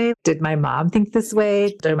this way? Did my mom think this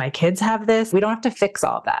way? Do my kids have this? We don't have to fix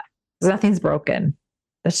all of that. Because nothing's broken.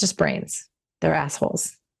 That's just brains. They're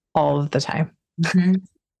assholes all of the time. Mm-hmm.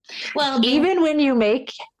 Well, even when you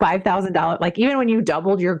make $5,000, like even when you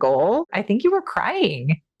doubled your goal, I think you were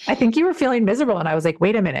crying. I think you were feeling miserable. And I was like,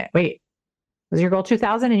 wait a minute, wait, was your goal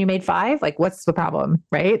 2,000 and you made 5? Like, what's the problem?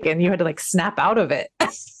 Right. And you had to like snap out of it.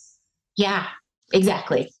 Yeah,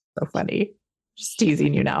 exactly. So funny. Just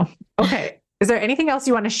teasing you now. Okay. Is there anything else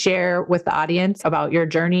you want to share with the audience about your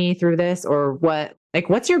journey through this or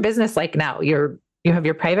what's your business like now? You have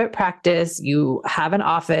your private practice, you have an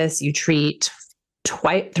office, you treat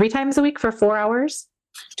 3 times a week for 4 hours?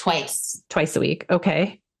 Twice a week.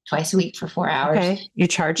 Okay. Twice a week for 4 hours. Okay. You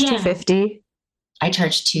charge $250. I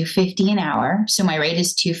charge $250 an hour. So my rate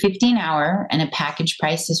is $250 an hour and a package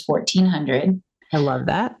price is $1,400. I love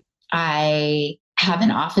that. I have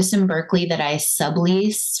an office in Berkeley that I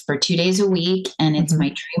sublease for 2 days a week and it's my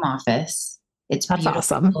dream office. That's beautiful.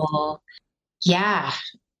 Awesome. Yeah.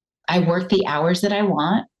 I work the hours that I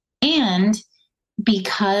want. And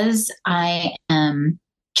because I am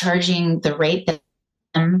charging the rate that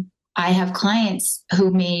I have clients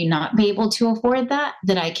who may not be able to afford that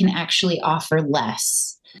I can actually offer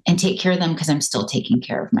less and take care of them because I'm still taking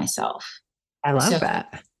care of myself. I love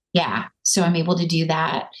that. Yeah. So I'm able to do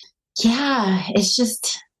that. Yeah. It's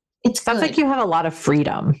sounds good. Like you have a lot of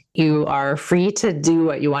freedom. You are free to do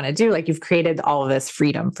what you want to do. Like you've created all of this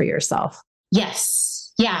freedom for yourself.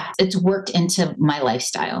 Yes. Yeah. It's worked into my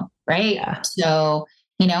lifestyle. Right. Yeah. So,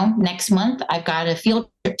 next month I've got a field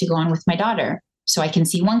trip to go on with my daughter. So I can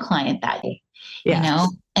see one client that day,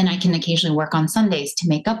 and I can occasionally work on Sundays to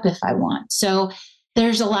make up if I want. So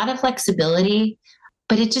there's a lot of flexibility,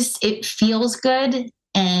 but it feels good.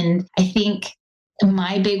 And I think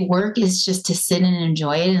my big work is just to sit and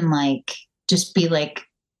enjoy it and like, just be like,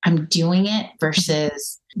 I'm doing it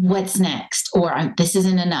versus what's next, or this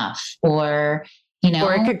isn't enough, or,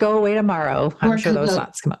 or it could go away tomorrow. I'm sure those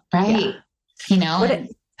thoughts come up. Right. Yeah.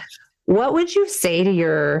 What would you say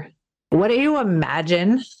to what do you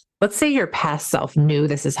imagine? Let's say your past self knew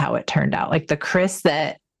this is how it turned out. Like the Kris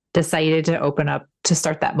that decided to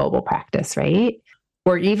start that mobile practice, right?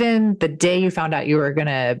 Or even the day you found out you were going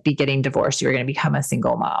to be getting divorced, you were going to become a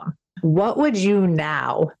single mom. What would you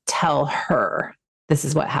now tell her? This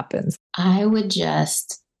is what happens. I would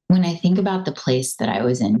when I think about the place that I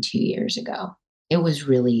was in 2 years ago, it was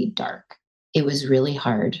really dark. It was really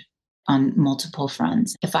hard on multiple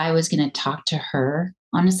fronts. If I was going to talk to her,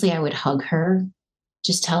 honestly, I would hug her,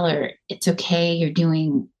 just tell her it's okay. You're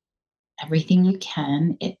doing everything you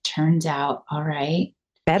can. It turns out all right.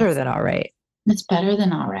 Better than all right. It's better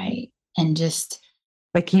than all right. And just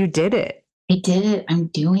like you did it. I did it. I'm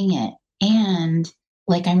doing it. And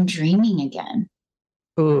like I'm dreaming again.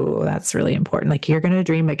 Ooh, that's really important. Like you're going to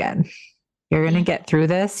dream again. You're going to get through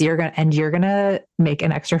this. You're going to make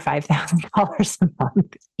an extra $5,000 a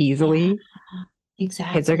month easily.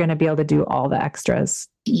 Exactly. Kids are going to be able to do all the extras.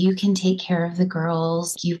 You can take care of the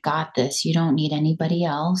girls. You've got this. You don't need anybody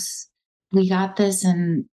else. We got this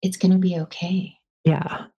and it's going to be okay.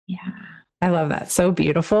 Yeah. Yeah. I love that. So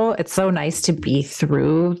beautiful. It's so nice to be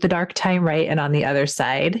through the dark time, right? And on the other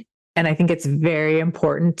side. And I think it's very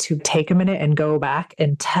important to take a minute and go back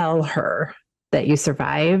and tell her that you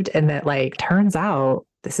survived and that, like, turns out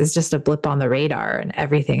this is just a blip on the radar and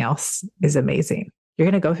everything else is amazing. You're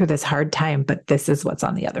going to go through this hard time, but this is what's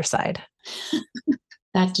on the other side.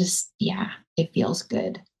 That just, it feels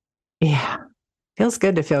good. Yeah. Feels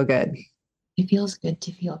good to feel good. It feels good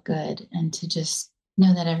to feel good and to just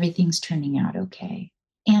know that everything's turning out okay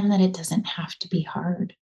and that it doesn't have to be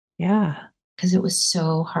hard. Yeah. Because it was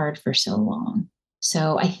so hard for so long.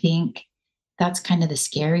 So I think that's kind of the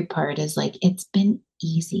scary part is like, it's been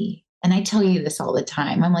easy. And I tell you this all the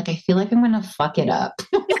time. I'm like, I feel like I'm going to fuck it up.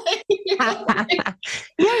 Yeah,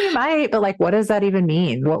 you might, but like, what does that even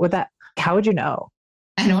mean? How would you know?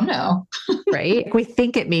 I don't know. Right? We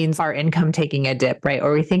think it means our income taking a dip, right?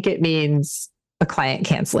 Or we think it means a client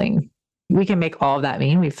canceling. We can make all of that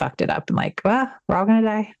mean we fucked it up and like, well, we're all going to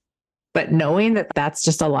die. But knowing that that's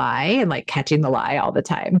just a lie and like catching the lie all the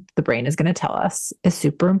time, the brain is going to tell us is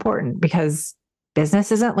super important because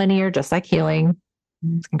business isn't linear, just like healing.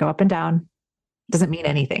 It can go up and down. It doesn't mean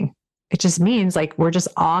anything. It just means like we're just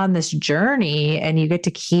on this journey and you get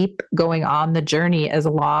to keep going on the journey as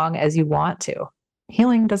long as you want to.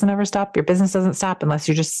 Healing doesn't ever stop. Your business doesn't stop unless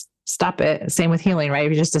you just stop it. Same with healing, right?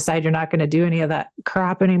 If you just decide you're not going to do any of that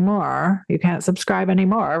crap anymore, you can't subscribe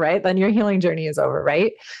anymore, right? Then your healing journey is over,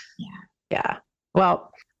 right? Yeah.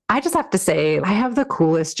 Well, I just have to say, I have the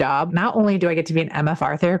coolest job. Not only do I get to be an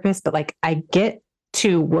MFR therapist, but like I get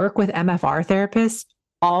to work with MFR therapists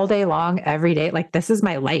all day long, every day. Like this is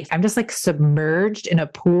my life. I'm just like submerged in a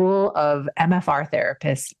pool of MFR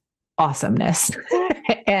therapists awesomeness.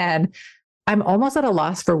 And I'm almost at a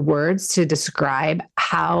loss for words to describe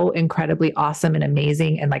how incredibly awesome and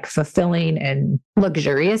amazing and like fulfilling and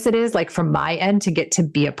luxurious it is, like from my end to get to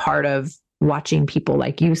be a part of watching people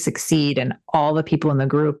like you succeed and all the people in the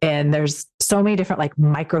group. And there's so many different like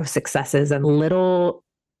micro successes and little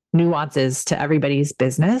nuances to everybody's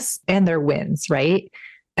business and their wins, right?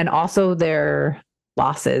 And also their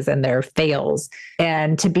losses and their fails.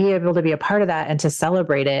 And to be able to be a part of that and to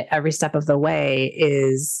celebrate it every step of the way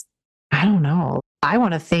is, I don't know. I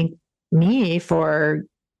want to thank me for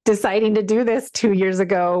deciding to do this 2 years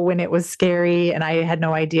ago when it was scary and I had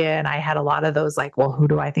no idea. And I had a lot of those like, well, who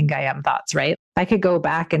do I think I am thoughts, right? I could go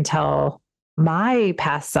back and tell my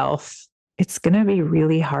past self, it's going to be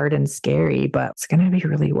really hard and scary, but it's going to be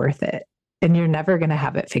really worth it. And you're never going to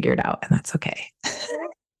have it figured out. And that's okay.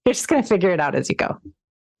 You're just going to figure it out as you go.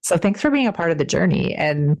 So thanks for being a part of the journey.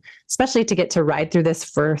 And especially to get to ride through this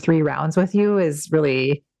for 3 rounds with you is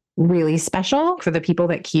really, really special for the people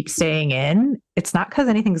that keep staying in. It's not because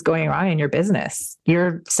anything's going wrong in your business.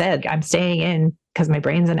 You're said, I'm staying in because my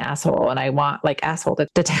brain's an asshole and I want like asshole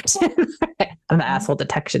detection. I'm the asshole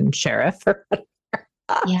detection sheriff or whatever.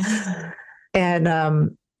 Yeah. And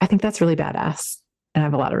I think that's really badass. And I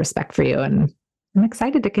have a lot of respect for you. And I'm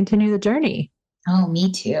excited to continue the journey. Oh,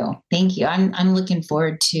 me too. Thank you. I'm looking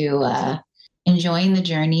forward to enjoying the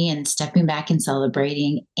journey and stepping back and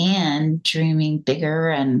celebrating and dreaming bigger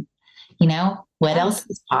and, what else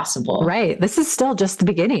is possible. Right. This is still just the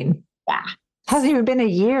beginning. Yeah. Hasn't even been a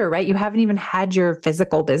year, right? You haven't even had your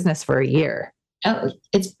physical business for a year. Oh,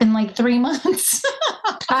 it's been like 3 months.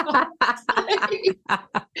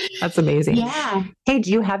 That's amazing. Yeah. Hey,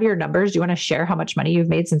 do you have your numbers? Do you want to share how much money you've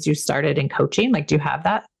made since you started in coaching? Like, do you have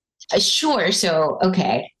that? Sure. So,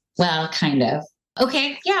 okay. Well, kind of.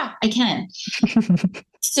 Okay. Yeah, I can.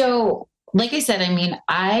 So, like I said,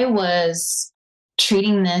 I was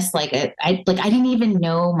treating this like I didn't even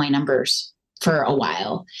know my numbers for a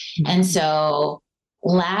while. Mm-hmm. And so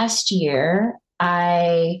last year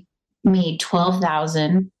I made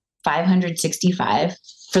 $12,565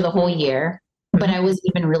 for the whole year, but I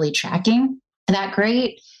wasn't even really tracking that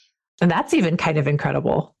great. And that's even kind of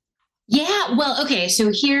incredible. Yeah. Well, okay.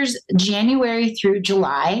 So here's January through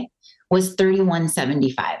July was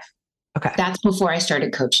 $3,175. Okay. That's before I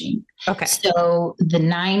started coaching. Okay. So the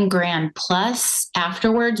 $9,000 plus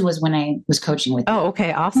afterwards was when I was coaching with you. Oh,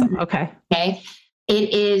 okay. Awesome. Okay. Okay.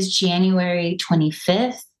 It is January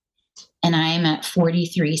 25th and I am at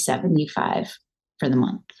 $4,375 for the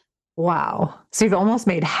month. Wow. So you've almost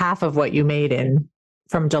made half of what you made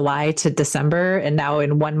from July to December. And now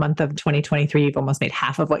in 1 month of 2023, you've almost made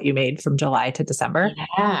half of what you made from July to December.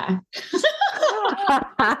 Yeah.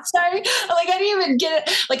 Sorry. Like, I didn't even get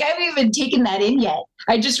it. Like, I haven't even taken that in yet.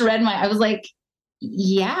 I just read I was like,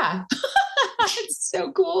 yeah, it's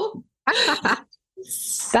so cool.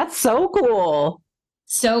 That's so cool.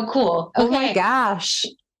 So cool. Okay. Oh my gosh.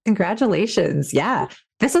 Congratulations. Yeah.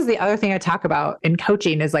 This is the other thing I talk about in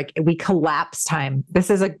coaching is like we collapse time.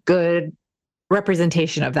 This is a good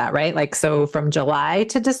representation of that, right? Like, so from July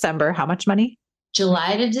to December, how much money?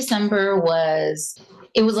 July to December was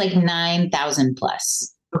like 9,000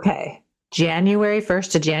 plus. Okay. January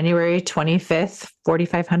 1st to January 25th,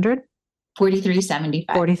 4,500?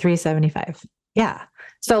 4,375. 4,375. Yeah.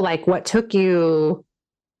 So like what took you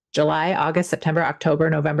July, August, September, October,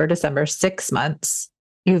 November, December, 6 months,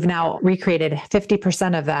 you've now recreated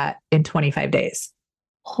 50% of that in 25 days.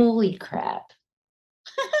 Holy crap.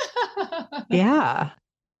 Yeah.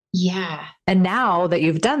 Yeah. And now that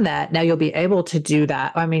you've done that, now you'll be able to do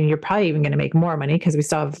that. I mean, you're probably even going to make more money because we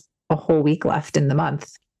still have a whole week left in the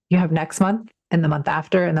month. You have next month and the month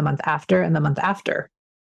after and the month after and the month after.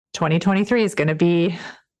 2023 is going to be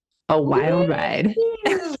a wild ride.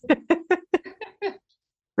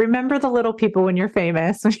 Remember the little people when you're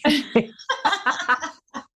famous.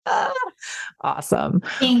 Awesome.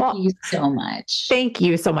 Thank you so much. Thank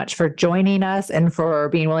you so much for joining us and for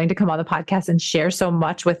being willing to come on the podcast and share so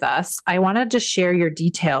much with us. I wanted to share your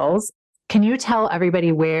details. Can you tell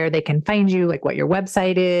everybody where they can find you, like what your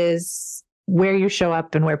website is, where you show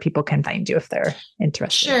up, and where people can find you if they're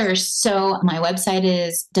interested? Sure. So my website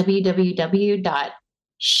is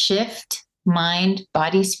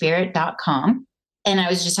www.shiftmindbodyspirit.com. And I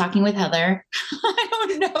was just talking with Heather. I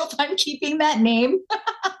don't know if I'm keeping that name.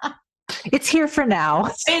 It's here for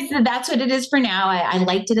now. That's what it is for now. I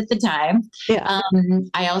liked it at the time. Yeah.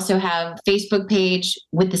 I also have a Facebook page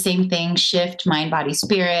with the same thing, Shift Mind Body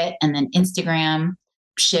Spirit, and then Instagram,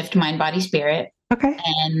 Shift Mind Body Spirit. Okay.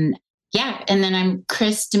 And yeah, and then I'm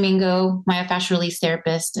Kris Domingo, myofascial release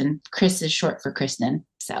therapist, and Kris is short for Kristen.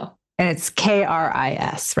 So. And it's Kris,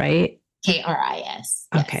 right? Kris. Yes.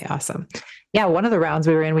 Okay, awesome. Yeah, one of the rounds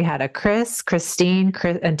we were in, we had a Kris, Christine,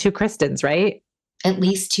 and 2 Kristens, right? At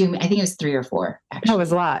least 2. I think it was 3 or 4. Actually, it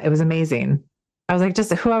was a lot. It was amazing. I was like,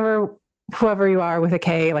 just whoever you are with a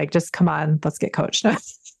K, like, just come on, let's get coached.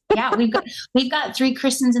 Yeah, we've got 3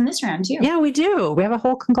 Kristens in this round too. Yeah, we do. We have a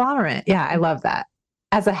whole conglomerate. Yeah, I love that.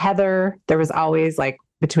 As a Heather, there was always like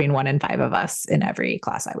between 1 and 5 of us in every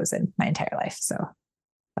class I was in my entire life. So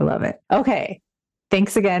I love it. Okay.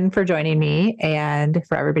 Thanks again for joining me and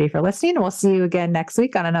for everybody for listening. We'll see you again next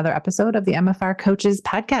week on another episode of the MFR Coaches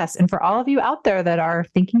Podcast. And for all of you out there that are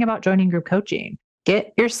thinking about joining group coaching,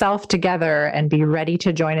 get yourself together and be ready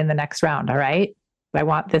to join in the next round. All right. I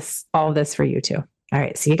want all of this for you too. All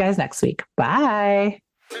right. See you guys next week. Bye.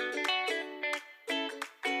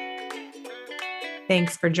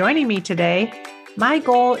 Thanks for joining me today. My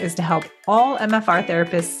goal is to help all MFR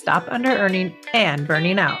therapists stop under-earning and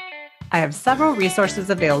burning out. I have several resources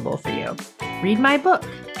available for you. Read my book,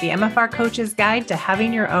 The MFR Coach's Guide to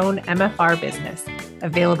Having Your Own MFR Business,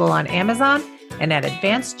 available on Amazon and at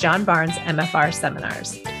Advanced John Barnes MFR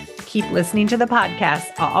seminars. Keep listening to the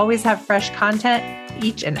podcast. I'll always have fresh content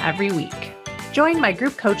each and every week. Join my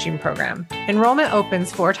group coaching program. Enrollment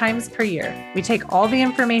opens 4 times per year. We take all the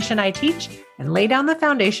information I teach and lay down the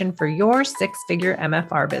foundation for your 6-figure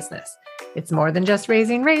MFR business. It's more than just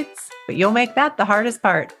raising rates, but you'll make that the hardest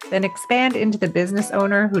part. Then expand into the business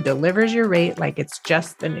owner who delivers your rate like it's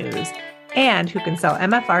just the news and who can sell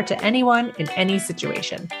MFR to anyone in any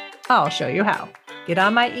situation. I'll show you how. Get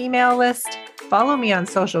on my email list, follow me on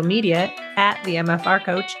social media at the MFR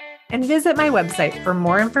Coach, and visit my website for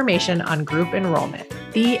more information on group enrollment,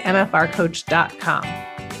 themfrcoach.com.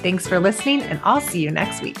 Thanks for listening, and I'll see you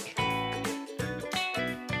next week.